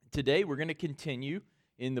Today we're going to continue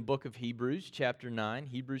in the book of Hebrews chapter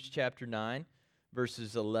 9,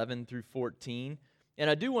 verses 11 through 14. And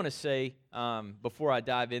I do want to say, before I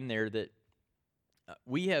dive in there, that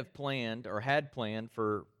we have planned, or had planned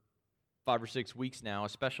for 5 or 6 weeks now, a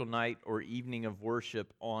special night or evening of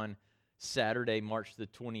worship on Saturday, March the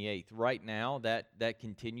 28th. Right now, that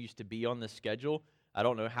continues to be on the schedule. I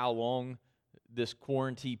don't know how long this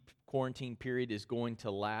quarantine period is going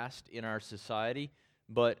to last in our society,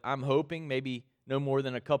 but I'm hoping maybe no more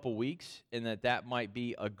than a couple weeks, and that might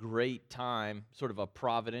be a great time, sort of a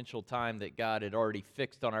providential time that God had already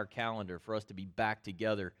fixed on our calendar for us to be back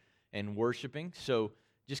together and worshiping. So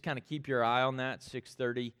just kind of keep your eye on that,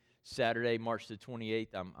 6:30 Saturday, March the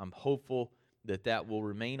 28th. I'm hopeful that will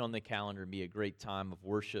remain on the calendar and be a great time of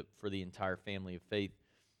worship for the entire family of faith.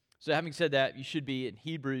 So having said that, you should be in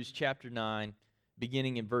Hebrews chapter 9,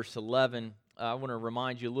 beginning in verse 11. I want to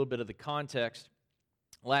remind you a little bit of the context.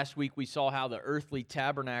 Last week we saw how the earthly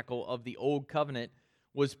tabernacle of the Old Covenant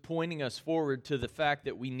was pointing us forward to the fact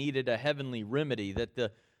that we needed a heavenly remedy, that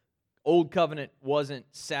the Old Covenant wasn't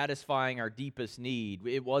satisfying our deepest need.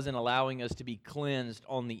 It wasn't allowing us to be cleansed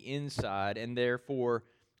on the inside, and therefore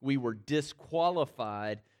we were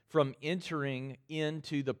disqualified from entering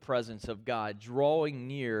into the presence of God, drawing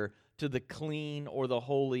near to the clean or the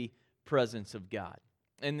holy presence of God.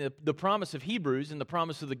 And the promise of Hebrews and the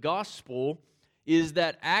promise of the gospel is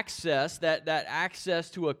that access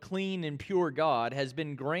to a clean and pure God has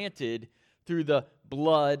been granted through the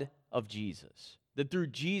blood of Jesus. That through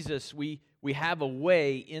Jesus we have a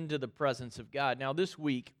way into the presence of God. Now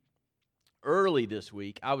early this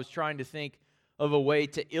week, I was trying to think of a way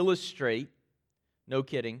to illustrate, no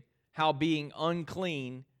kidding, how being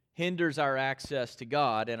unclean hinders our access to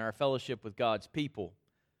God and our fellowship with God's people.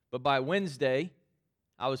 But by Wednesday,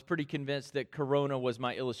 I was pretty convinced that Corona was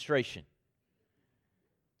my illustration.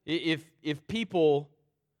 If people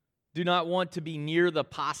do not want to be near the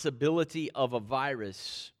possibility of a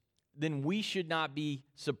virus, then we should not be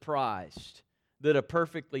surprised that a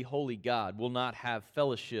perfectly holy God will not have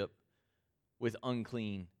fellowship with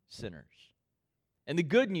unclean sinners. And the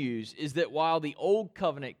good news is that while the old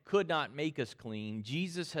covenant could not make us clean,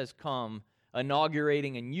 Jesus has come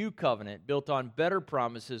inaugurating a new covenant built on better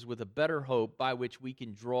promises with a better hope by which we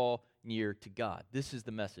can draw near to God. This is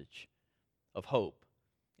the message of hope,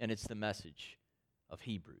 and it's the message of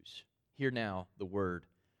Hebrews. Hear now the word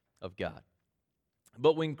of God.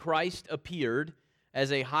 But when Christ appeared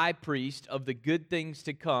as a high priest of the good things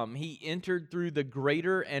to come, he entered through the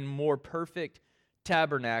greater and more perfect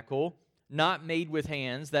tabernacle, not made with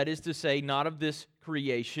hands, that is to say, not of this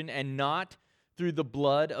creation, and not through the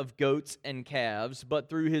blood of goats and calves, but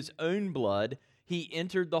through his own blood, he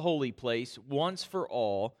entered the holy place once for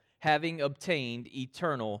all, having obtained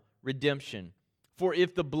eternal redemption. For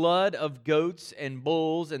if the blood of goats and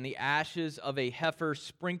bulls and the ashes of a heifer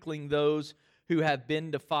sprinkling those who have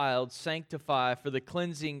been defiled sanctify for the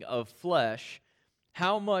cleansing of flesh,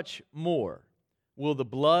 how much more will the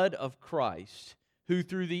blood of Christ, who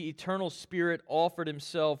through the eternal Spirit offered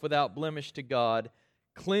himself without blemish to God,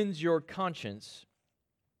 cleanse your conscience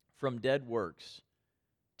from dead works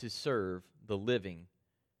to serve the living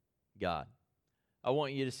God? I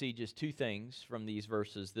want you to see just two things from these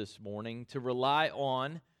verses this morning: to rely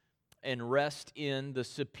on and rest in the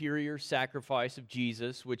superior sacrifice of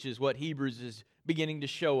Jesus, which is what Hebrews is beginning to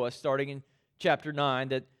show us, starting in chapter 9,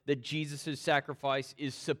 that Jesus' sacrifice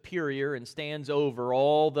is superior and stands over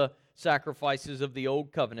all the sacrifices of the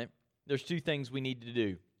old covenant. There's two things we need to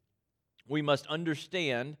do. We must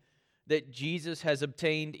understand that Jesus has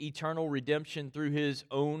obtained eternal redemption through his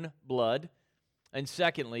own blood. And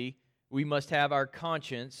secondly, we must have our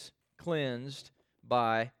conscience cleansed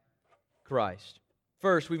by Christ.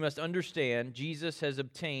 First, we must understand Jesus has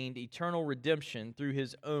obtained eternal redemption through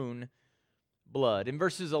his own blood. In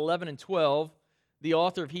verses 11 and 12, the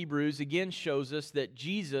author of Hebrews again shows us that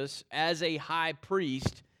Jesus, as a high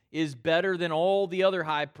priest, is better than all the other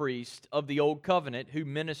high priests of the old covenant who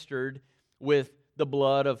ministered with the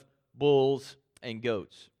blood of bulls and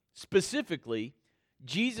goats. Specifically,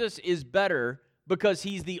 Jesus is better because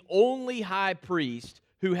he's the only high priest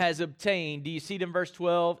who has obtained, do you see it in verse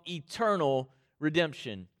 12, eternal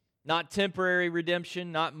redemption. Not temporary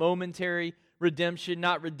redemption, not momentary redemption,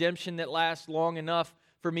 not redemption that lasts long enough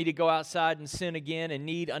for me to go outside and sin again and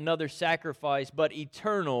need another sacrifice, but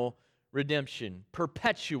eternal redemption,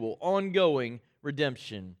 perpetual, ongoing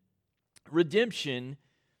redemption. Redemption,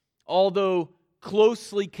 although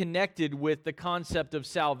closely connected with the concept of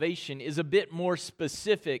salvation, is a bit more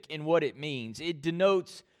specific in what it means. It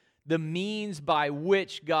denotes the means by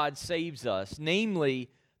which God saves us, namely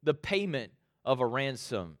the payment of a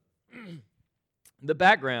ransom. The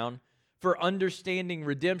background for understanding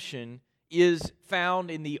redemption is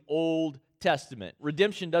found in the Old Testament.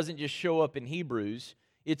 Redemption doesn't just show up in Hebrews.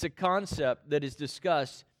 It's a concept that is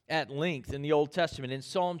discussed at length in the Old Testament. In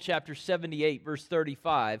Psalm chapter 78, verse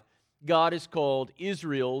 35, God is called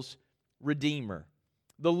Israel's Redeemer.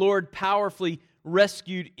 The Lord powerfully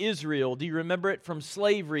rescued Israel, do you remember it, from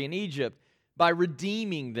slavery in Egypt by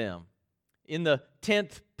redeeming them. In the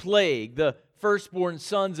 10th plague, the firstborn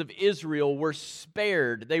sons of Israel were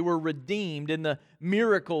spared. They were redeemed in the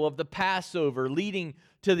miracle of the Passover, leading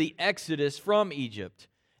to the Exodus from Egypt.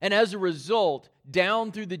 And as a result,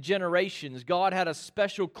 down through the generations, God had a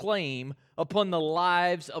special claim upon the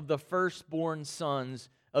lives of the firstborn sons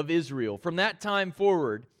of Israel. From that time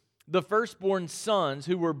forward, the firstborn sons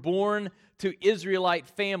who were born to Israelite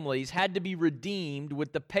families had to be redeemed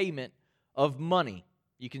with the payment of money.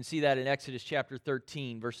 You can see that in Exodus chapter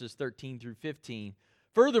 13, verses 13 through 15.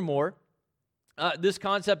 Furthermore, this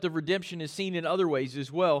concept of redemption is seen in other ways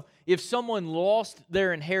as well. If someone lost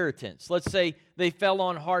their inheritance, let's say they fell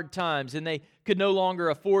on hard times and they could no longer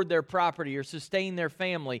afford their property or sustain their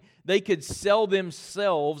family, they could sell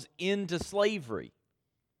themselves into slavery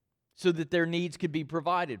so that their needs could be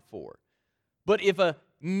provided for. But if a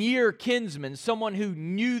near kinsman, someone who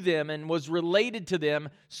knew them and was related to them,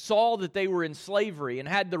 saw that they were in slavery and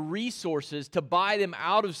had the resources to buy them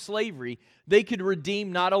out of slavery, they could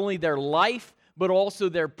redeem not only their life, but also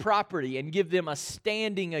their property and give them a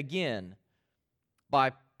standing again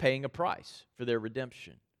by paying a price for their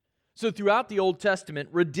redemption. So throughout the Old Testament,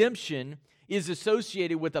 redemption is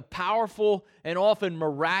associated with a powerful and often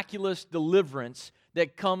miraculous deliverance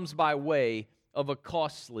that comes by way of a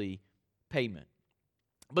costly payment.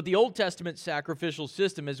 But the Old Testament sacrificial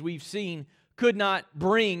system, as we've seen, could not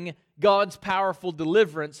bring God's powerful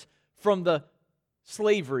deliverance from the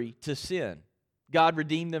slavery to sin. God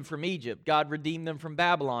redeemed them from Egypt. God redeemed them from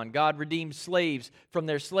Babylon. God redeemed slaves from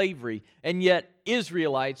their slavery. And yet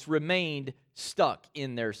Israelites remained stuck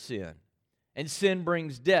in their sin. And sin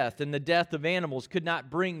brings death, and the death of animals could not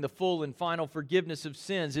bring the full and final forgiveness of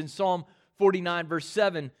sins. In Psalm 49, verse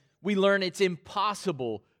 7, we learn it's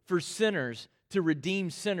impossible for sinners to redeem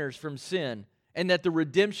sinners from sin, and that the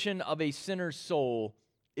redemption of a sinner's soul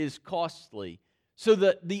is costly. So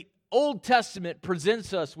the Old Testament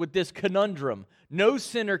presents us with this conundrum. No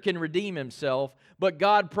sinner can redeem himself, but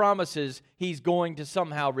God promises He's going to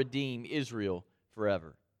somehow redeem Israel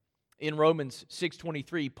forever. In Romans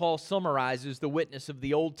 6:23, Paul summarizes the witness of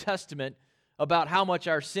the Old Testament about how much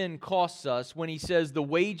our sin costs us when he says the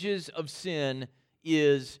wages of sin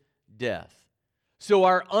is death. So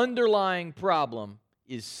our underlying problem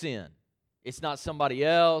is sin. It's not somebody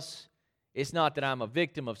else. It's not that I'm a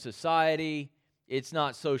victim of society. It's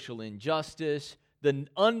not social injustice. The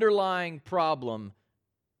underlying problem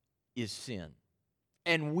is sin.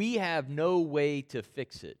 And we have no way to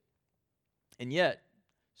fix it. And yet,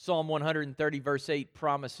 Psalm 130 verse 8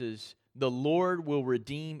 promises the Lord will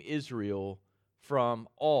redeem Israel from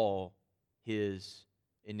all his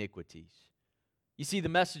iniquities. You see, the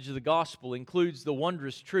message of the gospel includes the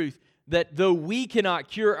wondrous truth that though we cannot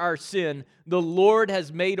cure our sin, the Lord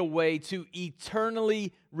has made a way to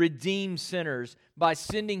eternally redeem sinners by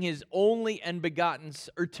sending His only and begotten,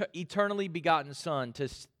 or eternally begotten Son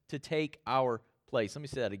to take our place. Let me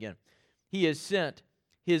say that again. He has sent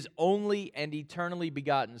His only and eternally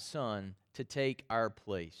begotten Son to take our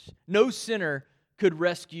place. No sinner could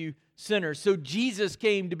rescue sinners. So Jesus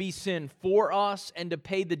came to be sin for us and to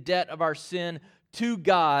pay the debt of our sin to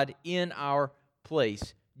God in our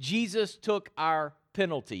place. Jesus took our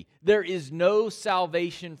penalty. There is no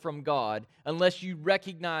salvation from God unless you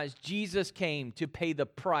recognize Jesus came to pay the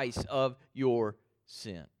price of your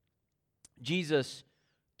sin. Jesus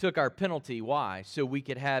took our penalty. Why? So we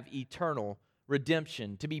could have eternal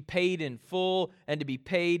redemption, to be paid in full and to be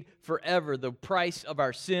paid forever, the price of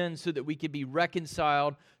our sins, so that we could be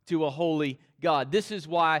reconciled to a holy God. This is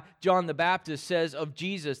why John the Baptist says of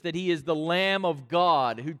Jesus that He is the Lamb of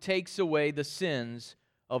God who takes away the sins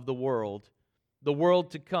of the world. The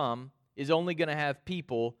world to come is only going to have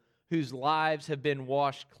people whose lives have been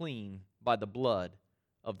washed clean by the blood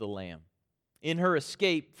of the Lamb. In her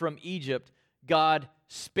escape from Egypt, God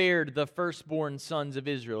spared the firstborn sons of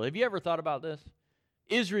Israel. Have you ever thought about this?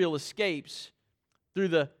 Israel escapes through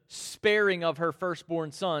the sparing of her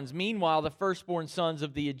firstborn sons. Meanwhile, the firstborn sons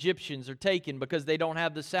of the Egyptians are taken because they don't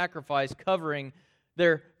have the sacrifice covering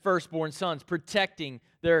their firstborn sons, protecting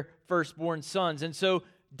their firstborn sons. And so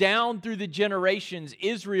down through the generations,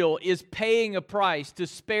 Israel is paying a price to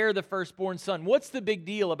spare the firstborn son. What's the big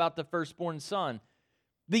deal about the firstborn son?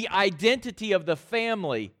 The identity of the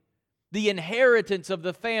family The inheritance of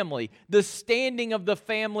the family, the standing of the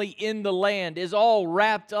family in the land is all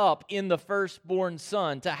wrapped up in the firstborn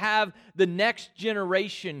son. To have the next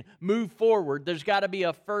generation move forward, there's got to be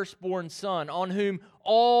a firstborn son on whom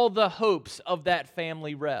all the hopes of that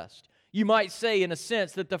family rest. You might say, in a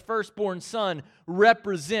sense, that the firstborn son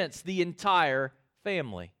represents the entire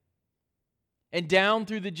family. And down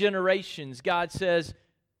through the generations, God says,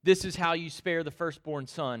 this is how you spare the firstborn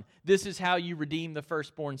son. This is how you redeem the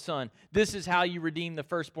firstborn son. This is how you redeem the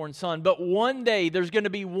firstborn son. But one day there's going to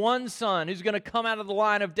be one son who's going to come out of the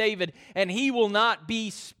line of David, and he will not be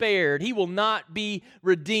spared. He will not be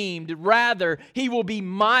redeemed. Rather, he will be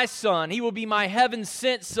my son. He will be my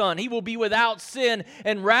heaven-sent son. He will be without sin.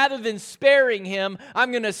 And rather than sparing him, I'm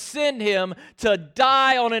going to send him to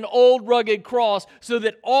die on an old rugged cross so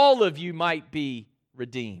that all of you might be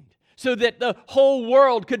redeemed. So that the whole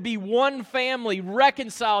world could be one family,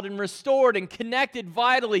 reconciled and restored and connected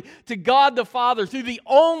vitally to God the Father through the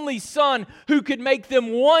only Son who could make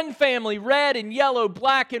them one family, red and yellow,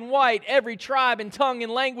 black and white, every tribe and tongue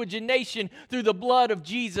and language and nation, through the blood of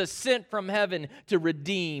Jesus sent from heaven to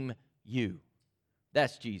redeem you.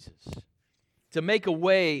 That's Jesus. To make a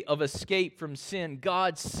way of escape from sin,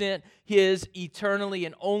 God sent His eternally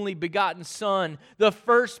and only begotten Son, the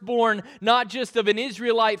firstborn not just of an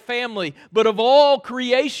Israelite family, but of all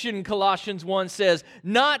creation, Colossians 1 says,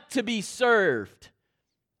 not to be served,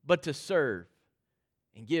 but to serve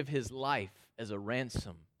and give His life as a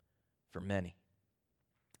ransom for many.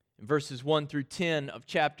 In verses 1 through 10 of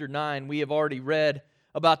chapter 9, we have already read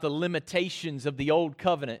about the limitations of the Old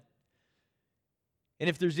Covenant. And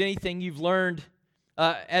if there's anything you've learned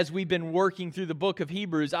as we've been working through the book of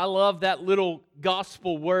Hebrews, I love that little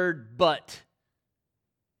gospel word, but.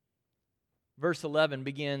 Verse 11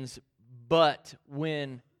 begins, but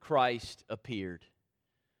when Christ appeared.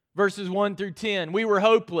 Verses 1 through 10, we were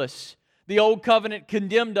hopeless. The old covenant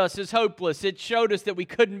condemned us as hopeless. It showed us that we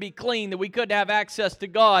couldn't be clean, that we couldn't have access to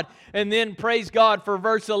God. And then, praise God for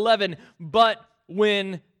verse 11, but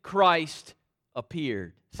when Christ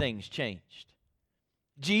appeared, things changed.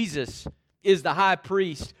 Jesus is the high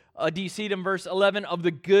priest. Do you see it in verse 11? Of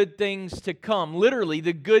the good things to come. Literally,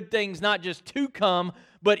 the good things not just to come,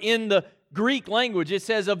 but in the Greek language, it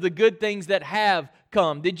says of the good things that have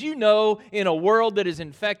come. Did you know in a world that is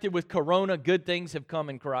infected with corona, good things have come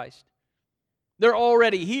in Christ? They're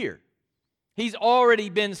already here. He's already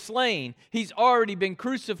been slain. He's already been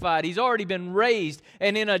crucified. He's already been raised.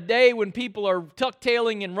 And in a day when people are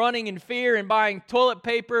tuck-tailing and running in fear and buying toilet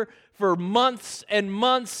paper for months and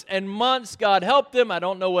months and months, God help them, I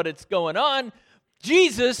don't know what it's going on.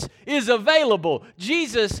 Jesus is available.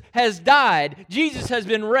 Jesus has died. Jesus has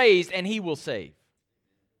been raised, and He will save.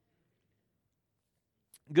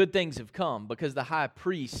 Good things have come because the high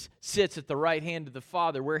priest sits at the right hand of the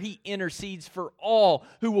Father, where He intercedes for all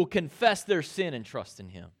who will confess their sin and trust in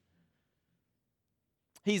Him.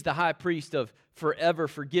 He's the high priest of forever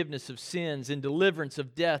forgiveness of sins and deliverance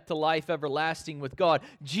of death to life everlasting with God.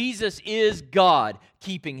 Jesus is God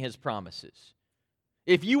keeping His promises.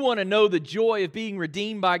 If you want to know the joy of being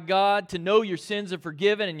redeemed by God, to know your sins are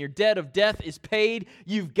forgiven and your debt of death is paid,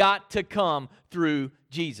 you've got to come through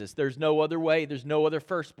Jesus. There's no other way. There's no other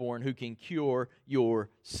firstborn who can cure your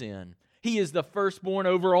sin. He is the firstborn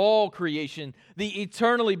over all creation, the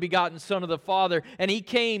eternally begotten Son of the Father, and He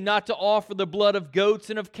came not to offer the blood of goats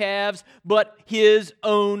and of calves, but His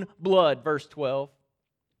own blood. Verse 12.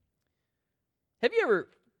 Do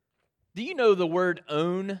you know the word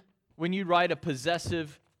own? When you write a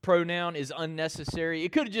possessive pronoun is unnecessary.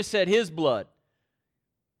 It could have just said His blood.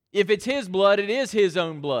 If it's His blood, it is His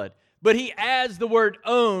own blood. But he adds the word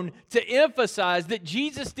own to emphasize that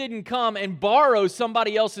Jesus didn't come and borrow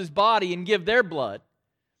somebody else's body and give their blood.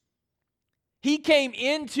 He came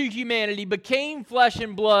into humanity, became flesh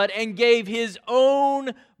and blood, and gave His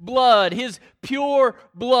own blood, His pure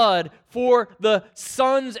blood, for the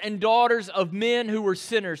sons and daughters of men who were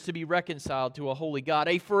sinners to be reconciled to a holy God.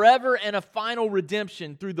 A forever and a final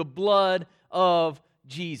redemption through the blood of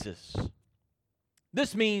Jesus.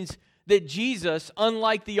 This means that Jesus,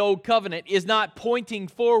 unlike the old covenant, is not pointing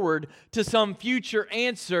forward to some future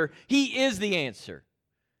answer. He is the answer.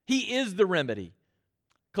 He is the remedy.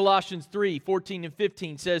 Colossians 3:14 and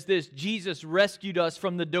 15 says this, Jesus rescued us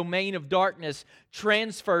from the domain of darkness,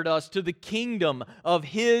 transferred us to the kingdom of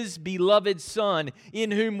His beloved Son, in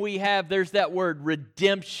whom we have, there's that word,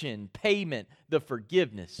 redemption, payment, the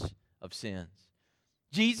forgiveness of sins.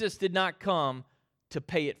 Jesus did not come to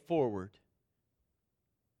pay it forward.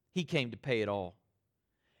 He came to pay it all.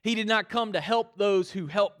 He did not come to help those who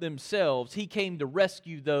help themselves. He came to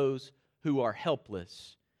rescue those who are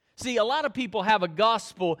helpless. See, a lot of people have a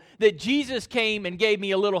gospel that Jesus came and gave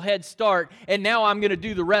me a little head start, and now I'm going to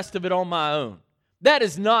do the rest of it on my own. That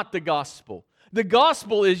is not the gospel. The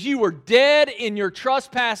gospel is you were dead in your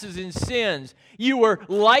trespasses and sins. You were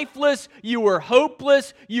lifeless, you were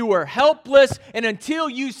hopeless, you were helpless, and until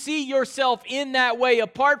you see yourself in that way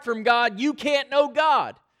apart from God, you can't know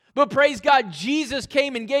God. But praise God, Jesus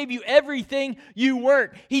came and gave you everything you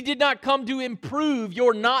weren't. He did not come to improve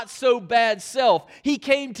your not-so-bad self. He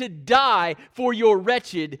came to die for your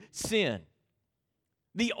wretched sin.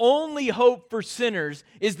 The only hope for sinners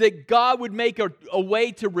is that God would make a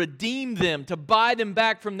way to redeem them, to buy them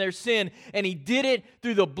back from their sin, and He did it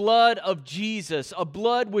through the blood of Jesus, a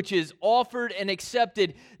blood which is offered and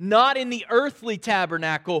accepted not in the earthly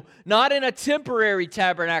tabernacle, not in a temporary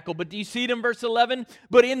tabernacle, but do you see it in verse 11?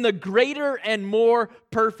 But in the greater and more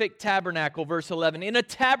perfect tabernacle, verse 11, in a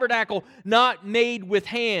tabernacle not made with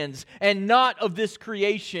hands and not of this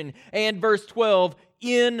creation, and verse 12,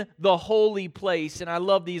 in the holy place. And I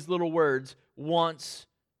love these little words, once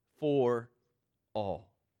for all.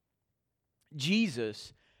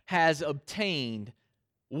 Jesus has obtained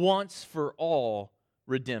once for all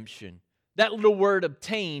redemption. That little word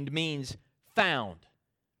obtained means found.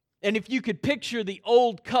 And if you could picture the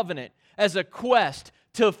old covenant as a quest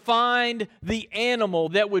to find the animal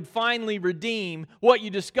that would finally redeem, what you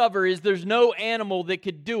discover is there's no animal that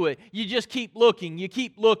could do it. You just keep looking, you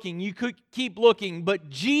keep looking, you could keep looking, but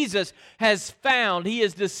Jesus has found, He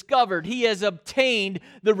has discovered, He has obtained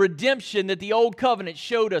the redemption that the old covenant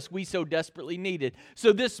showed us we so desperately needed.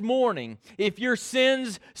 So this morning, if your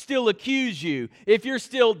sins still accuse you, if you're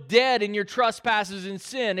still dead in your trespasses and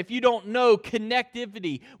sin, if you don't know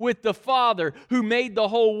connectivity with the Father who made the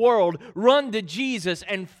whole world, run to Jesus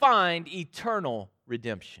and find eternal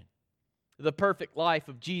redemption. The perfect life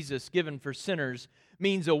of Jesus given for sinners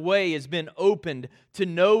means a way has been opened to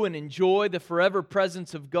know and enjoy the forever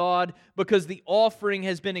presence of God because the offering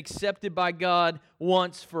has been accepted by God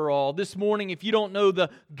once for all. This morning, if you don't know the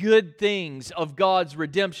good things of God's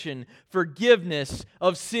redemption, forgiveness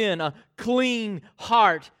of sin, a clean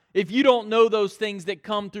heart, if you don't know those things that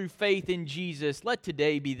come through faith in Jesus, let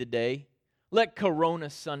today be the day. Let Corona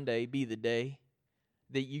Sunday be the day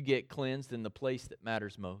that you get cleansed in the place that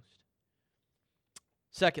matters most.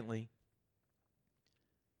 Secondly,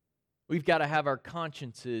 we've got to have our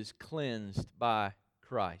consciences cleansed by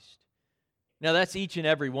Christ. Now that's each and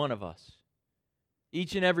every one of us.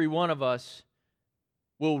 Each and every one of us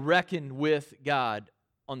will reckon with God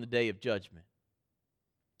on the day of judgment.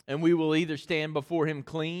 And we will either stand before Him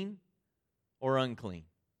clean or unclean.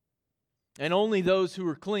 And only those who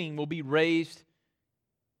are clean will be raised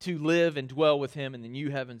to live and dwell with Him in the new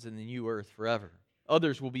heavens and the new earth forever.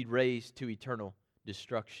 Others will be raised to eternal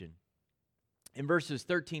destruction. In verses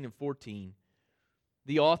 13 and 14,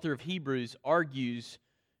 the author of Hebrews argues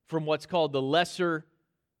from what's called the lesser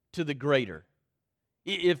to the greater.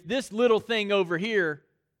 If this little thing over here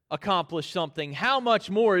accomplished something, how much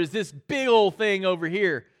more is this big old thing over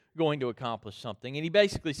here going to accomplish something? And he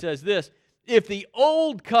basically says this: if the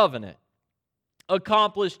old covenant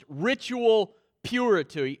accomplished ritual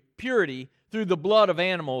purity through the blood of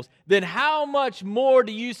animals, then how much more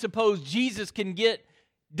do you suppose Jesus can get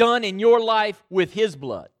done in your life with His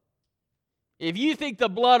blood? If you think the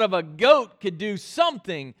blood of a goat could do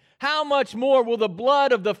something, how much more will the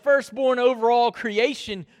blood of the firstborn over all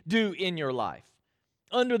creation do in your life?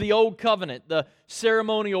 Under the old covenant, the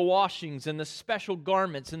ceremonial washings and the special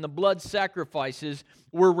garments and the blood sacrifices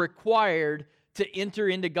were required to enter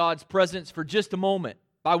into God's presence for just a moment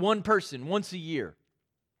by one person once a year.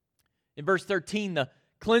 In verse 13, the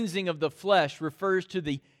cleansing of the flesh refers to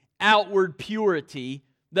the outward purity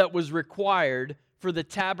that was required for the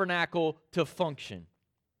tabernacle to function.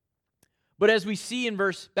 But as we see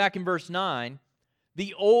back in verse 9,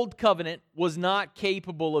 the old covenant was not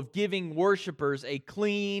capable of giving worshipers a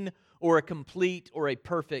clean or a complete or a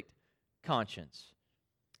perfect conscience.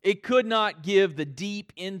 It could not give the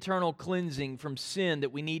deep internal cleansing from sin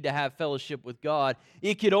that we need to have fellowship with God.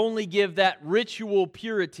 It could only give that ritual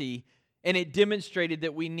purity, and it demonstrated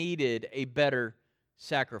that we needed a better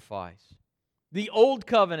sacrifice. The old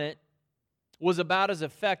covenant was about as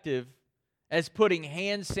effective as putting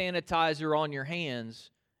hand sanitizer on your hands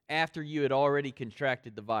after you had already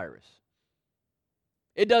contracted the virus.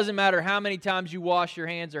 It doesn't matter how many times you wash your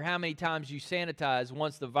hands or how many times you sanitize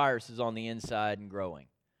once the virus is on the inside and growing.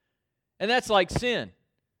 And that's like sin.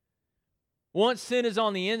 Once sin is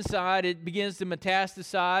on the inside, it begins to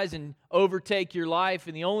metastasize and overtake your life.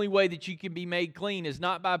 And the only way that you can be made clean is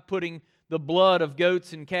not by putting the blood of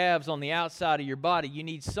goats and calves on the outside of your body. You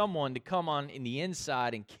need someone to come on in the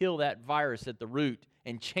inside and kill that virus at the root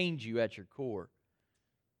and change you at your core.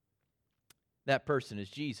 That person is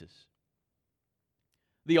Jesus.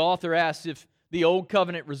 The author asks if the old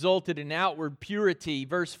covenant resulted in outward purity.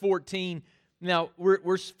 Verse 14. Now,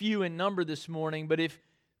 we're few in number this morning, but if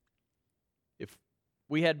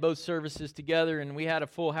we had both services together and we had a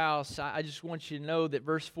full house, I just want you to know that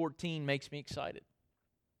verse 14 makes me excited.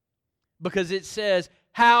 Because it says,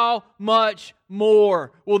 how much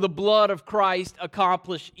more will the blood of Christ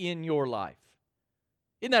accomplish in your life?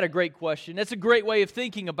 Isn't that a great question? That's a great way of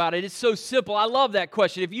thinking about it. It's so simple. I love that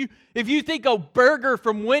question. If you think a burger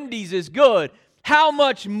from Wendy's is good, how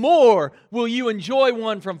much more will you enjoy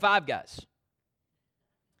one from Five Guys?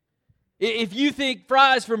 If you think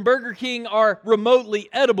fries from Burger King are remotely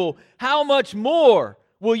edible, how much more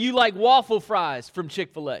will you like waffle fries from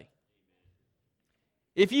Chick-fil-A?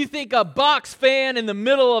 If you think a box fan in the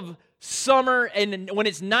middle of summer and when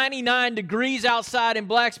it's 99 degrees outside in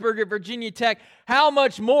Blacksburg at Virginia Tech, how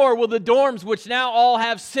much more will the dorms, which now all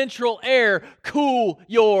have central air, cool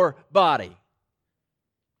your body?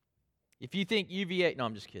 If you think UVA, no,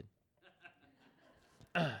 I'm just kidding.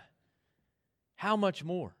 How much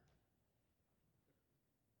more?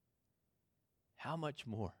 How much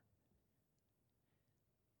more?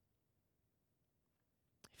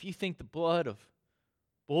 If you think the blood of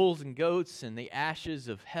bulls and goats and the ashes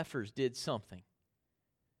of heifers did something,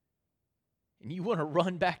 and you want to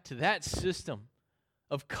run back to that system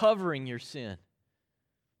of covering your sin,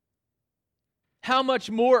 how much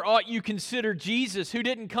more ought you consider Jesus, who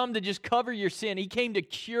didn't come to just cover your sin? He came to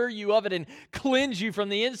cure you of it and cleanse you from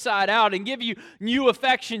the inside out and give you new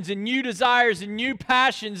affections and new desires and new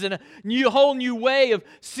passions and a whole new way of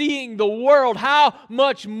seeing the world. How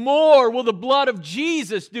much more will the blood of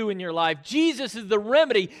Jesus do in your life? Jesus is the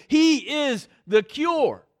remedy. He is the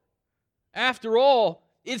cure. After all,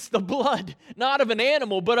 it's the blood, not of an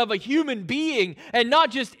animal, but of a human being. And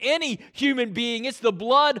not just any human being. It's the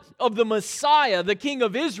blood of the Messiah, the King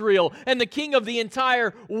of Israel, and the King of the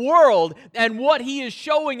entire world. And what he is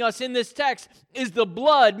showing us in this text is the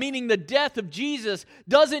blood, meaning the death of Jesus,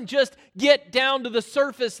 doesn't just get down to the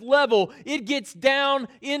surface level. It gets down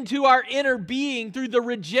into our inner being through the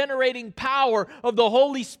regenerating power of the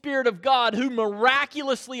Holy Spirit of God, who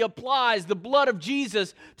miraculously applies the blood of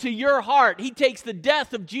Jesus to your heart. He takes the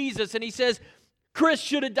death of Jesus and he says, Chris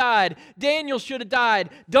should have died, Daniel should have died,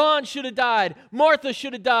 Don should have died, Martha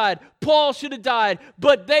should have died, Paul should have died,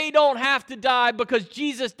 but they don't have to die because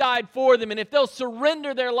Jesus died for them. And if they'll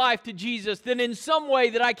surrender their life to Jesus, then in some way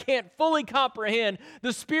that I can't fully comprehend,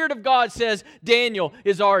 the Spirit of God says Daniel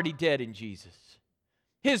is already dead in Jesus.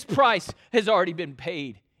 His price has already been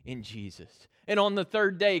paid in Jesus. And on the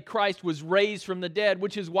third day, Christ was raised from the dead,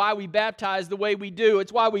 which is why we baptize the way we do.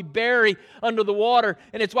 It's why we bury under the water,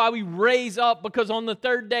 and it's why we raise up, because on the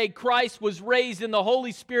third day, Christ was raised, and the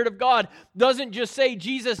Holy Spirit of God doesn't just say,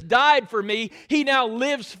 Jesus died for me. He now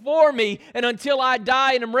lives for me, and until I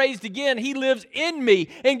die and am raised again, He lives in me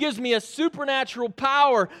and gives me a supernatural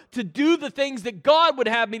power to do the things that God would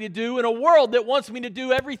have me to do in a world that wants me to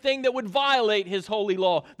do everything that would violate His holy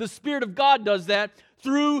law. The Spirit of God does that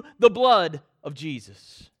through the blood of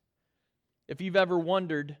Jesus. If you've ever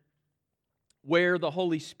wondered where the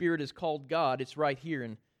Holy Spirit is called God, it's right here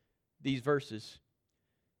in these verses.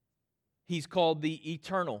 He's called the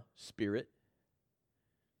Eternal Spirit.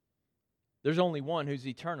 There's only one who's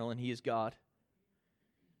eternal, and He is God.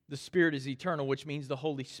 The Spirit is eternal, which means the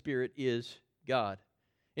Holy Spirit is God.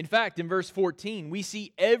 In fact, in verse 14, we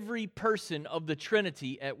see every person of the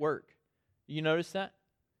Trinity at work. You notice that?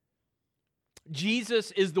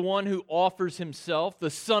 Jesus is the one who offers Himself.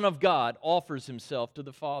 The Son of God offers Himself to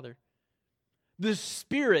the Father. The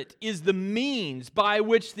Spirit is the means by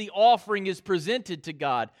which the offering is presented to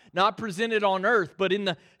God. Not presented on earth, but in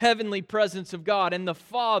the heavenly presence of God. And the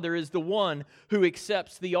Father is the one who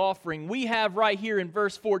accepts the offering. We have right here in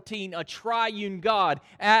verse 14 a triune God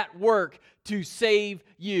at work to save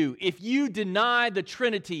you. If you deny the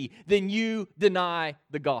Trinity, then you deny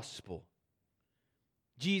the gospel.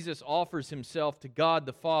 Jesus offers Himself to God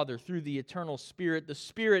the Father through the eternal Spirit. The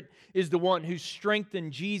Spirit is the one who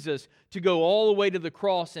strengthened Jesus to go all the way to the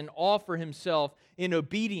cross and offer Himself in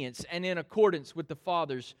obedience and in accordance with the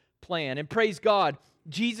Father's plan. And praise God,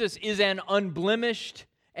 Jesus is an unblemished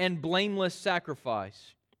and blameless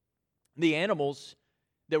sacrifice. The animals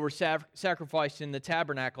that were sacrificed in the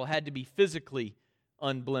tabernacle had to be physically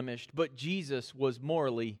unblemished, but Jesus was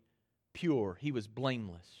morally pure. He was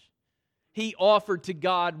blameless. He offered to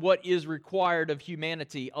God what is required of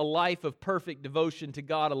humanity, a life of perfect devotion to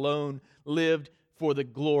God alone, lived for the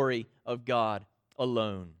glory of God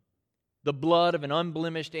alone. The blood of an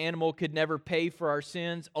unblemished animal could never pay for our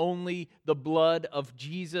sins. Only the blood of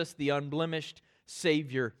Jesus, the unblemished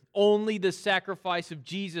Savior. Only the sacrifice of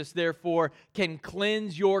Jesus, therefore, can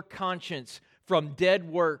cleanse your conscience from dead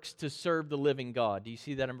works to serve the living God. Do you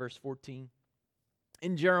see that in verse 14?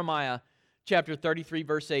 In Jeremiah chapter 33,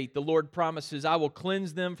 verse 8, the Lord promises, I will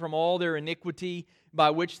cleanse them from all their iniquity by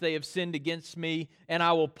which they have sinned against me, and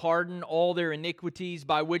I will pardon all their iniquities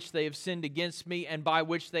by which they have sinned against me, and by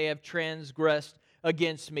which they have transgressed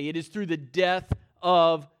against me. It is through the death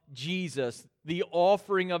of Jesus, the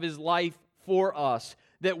offering of His life for us,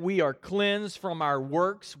 that we are cleansed from our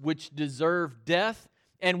works which deserve death,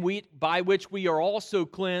 and by which we are also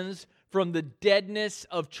cleansed from the deadness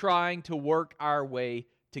of trying to work our way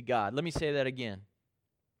to God. Let me say that again.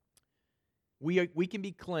 We can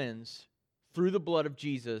be cleansed through the blood of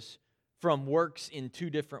Jesus from works in two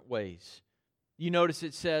different ways. You notice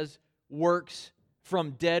it says works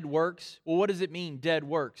from dead works. Well, what does it mean, dead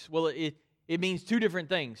works? Well, it means two different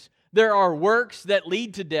things. There are works that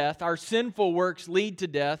lead to death. Our sinful works lead to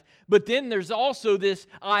death. But then there's also this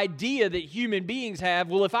idea that human beings have,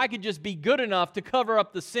 well, if I could just be good enough to cover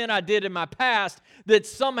up the sin I did in my past, that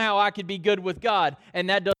somehow I could be good with God. And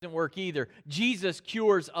that doesn't work either. Jesus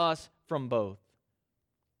cures us from both.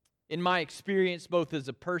 In my experience, both as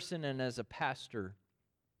a person and as a pastor,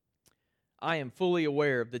 I am fully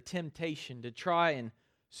aware of the temptation to try and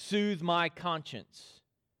soothe my conscience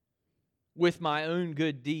with my own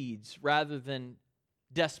good deeds rather than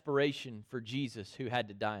desperation for Jesus who had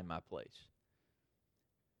to die in my place.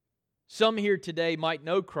 Some here today might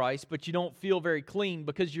know Christ, but you don't feel very clean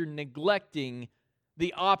because you're neglecting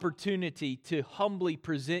the opportunity to humbly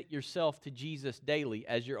present yourself to Jesus daily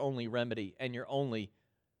as your only remedy and your only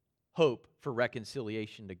hope for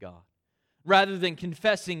reconciliation to God. Rather than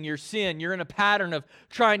confessing your sin, you're in a pattern of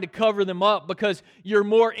trying to cover them up because you're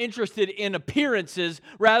more interested in appearances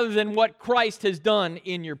rather than what Christ has done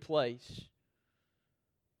in your place.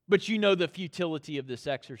 But you know the futility of this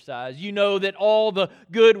exercise. You know that all the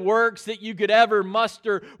good works that you could ever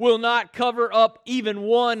muster will not cover up even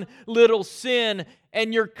one little sin,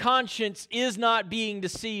 and your conscience is not being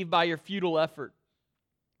deceived by your futile effort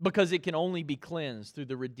because it can only be cleansed through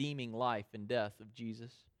the redeeming life and death of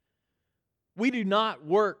Jesus. We do not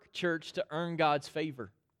work, church, to earn God's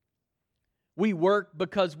favor. We work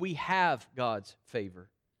because we have God's favor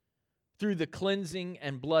through the cleansing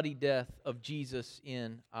and bloody death of Jesus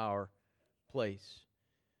in our place.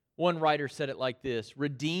 One writer said it like this: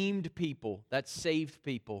 redeemed people, that's saved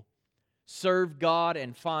people, serve God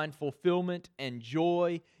and find fulfillment and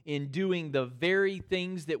joy in doing the very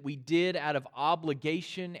things that we did out of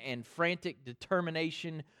obligation and frantic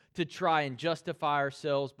determination to try and justify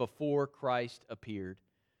ourselves before Christ appeared.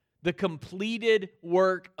 The completed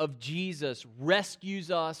work of Jesus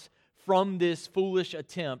rescues us from this foolish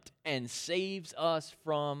attempt and saves us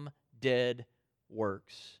from dead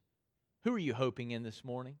works. Who are you hoping in this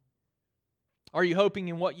morning? Are you hoping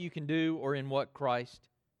in what you can do or in what Christ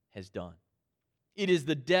has done? It is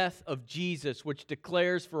the death of Jesus which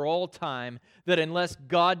declares for all time that unless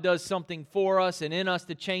God does something for us and in us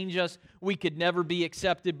to change us, we could never be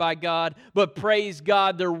accepted by God. But praise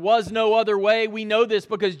God, there was no other way. We know this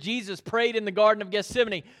because Jesus prayed in the Garden of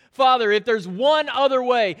Gethsemane, Father, if there's one other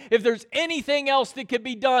way, if there's anything else that could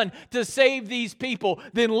be done to save these people,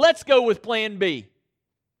 then let's go with plan B.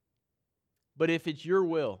 But if it's your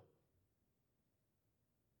will,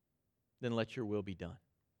 then let your will be done.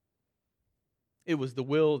 It was the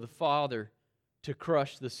will of the Father to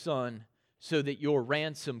crush the Son so that your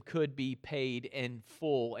ransom could be paid in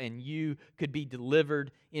full and you could be delivered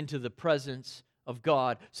into the presence of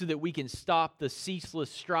God so that we can stop the ceaseless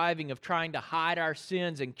striving of trying to hide our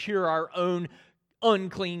sins and cure our own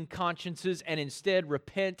unclean consciences and instead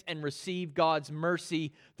repent and receive God's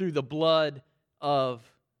mercy through the blood of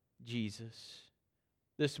Jesus.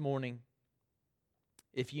 This morning,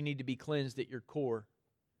 if you need to be cleansed at your core,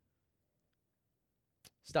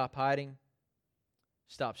 stop hiding,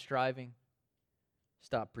 stop striving,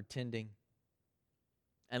 stop pretending,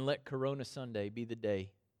 and let Corona Sunday be the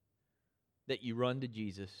day that you run to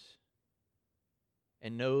Jesus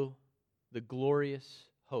and know the glorious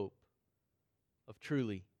hope of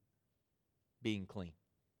truly being clean.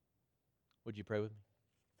 Would you pray with me?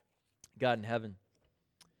 God in heaven,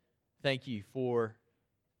 thank you for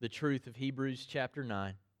the truth of Hebrews chapter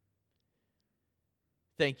 9.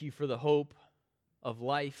 Thank you for the hope of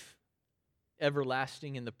life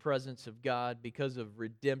everlasting in the presence of God because of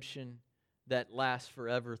redemption that lasts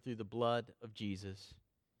forever through the blood of Jesus.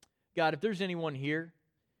 God, if there's anyone here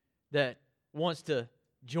that wants to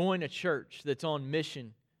join a church that's on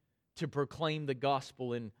mission to proclaim the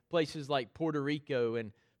gospel in places like Puerto Rico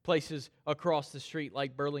and places across the street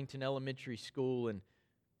like Burlington Elementary School, and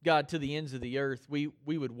God, to the ends of the earth, we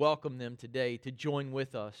would welcome them today to join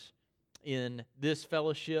with us in this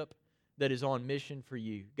fellowship that is on mission for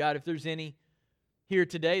you. God, if there's any here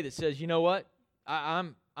today that says, you know what,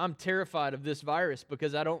 I'm terrified of this virus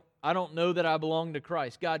because I don't know that I belong to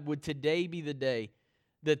Christ. God, would today be the day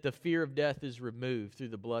that the fear of death is removed through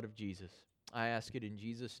the blood of Jesus? I ask it in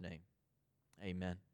Jesus' name. Amen.